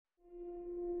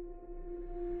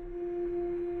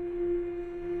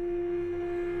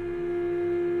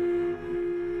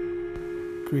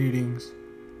Greetings,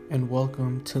 and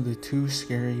welcome to the Too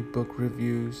Scary Book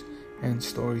Reviews and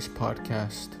Stories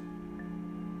podcast.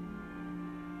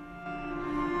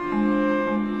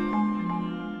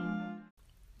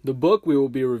 The book we will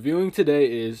be reviewing today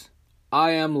is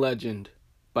I Am Legend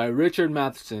by Richard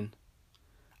Matheson.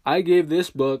 I gave this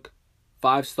book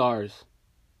 5 stars.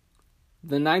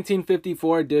 The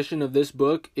 1954 edition of this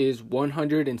book is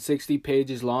 160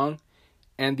 pages long,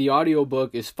 and the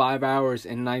audiobook is 5 hours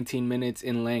and 19 minutes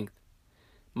in length.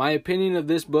 My opinion of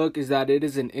this book is that it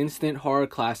is an instant horror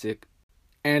classic,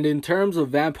 and in terms of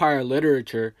vampire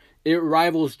literature, it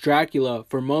rivals Dracula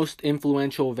for most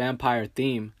influential vampire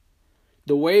theme.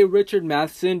 The way Richard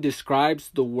Matheson describes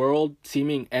the world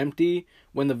seeming empty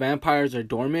when the vampires are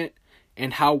dormant,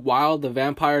 and how wild the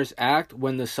vampires act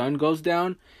when the sun goes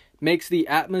down, makes the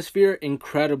atmosphere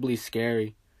incredibly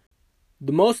scary.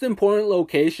 The most important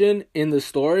location in the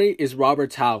story is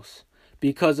Robert's house,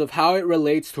 because of how it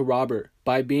relates to Robert,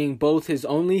 by being both his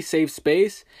only safe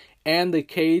space and the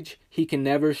cage he can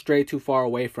never stray too far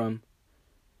away from.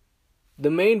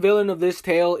 The main villain of this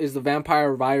tale is the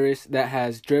vampire virus that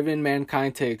has driven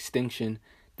mankind to extinction.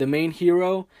 The main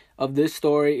hero of this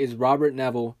story is Robert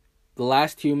Neville, the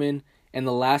last human and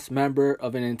the last member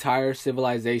of an entire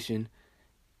civilization.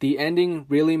 The ending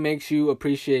really makes you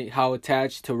appreciate how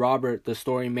attached to Robert the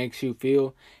story makes you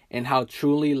feel and how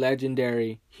truly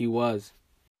legendary he was.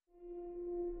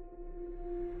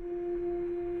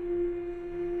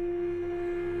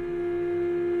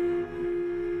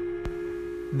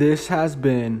 This has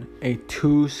been a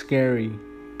Too Scary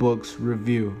Books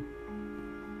review.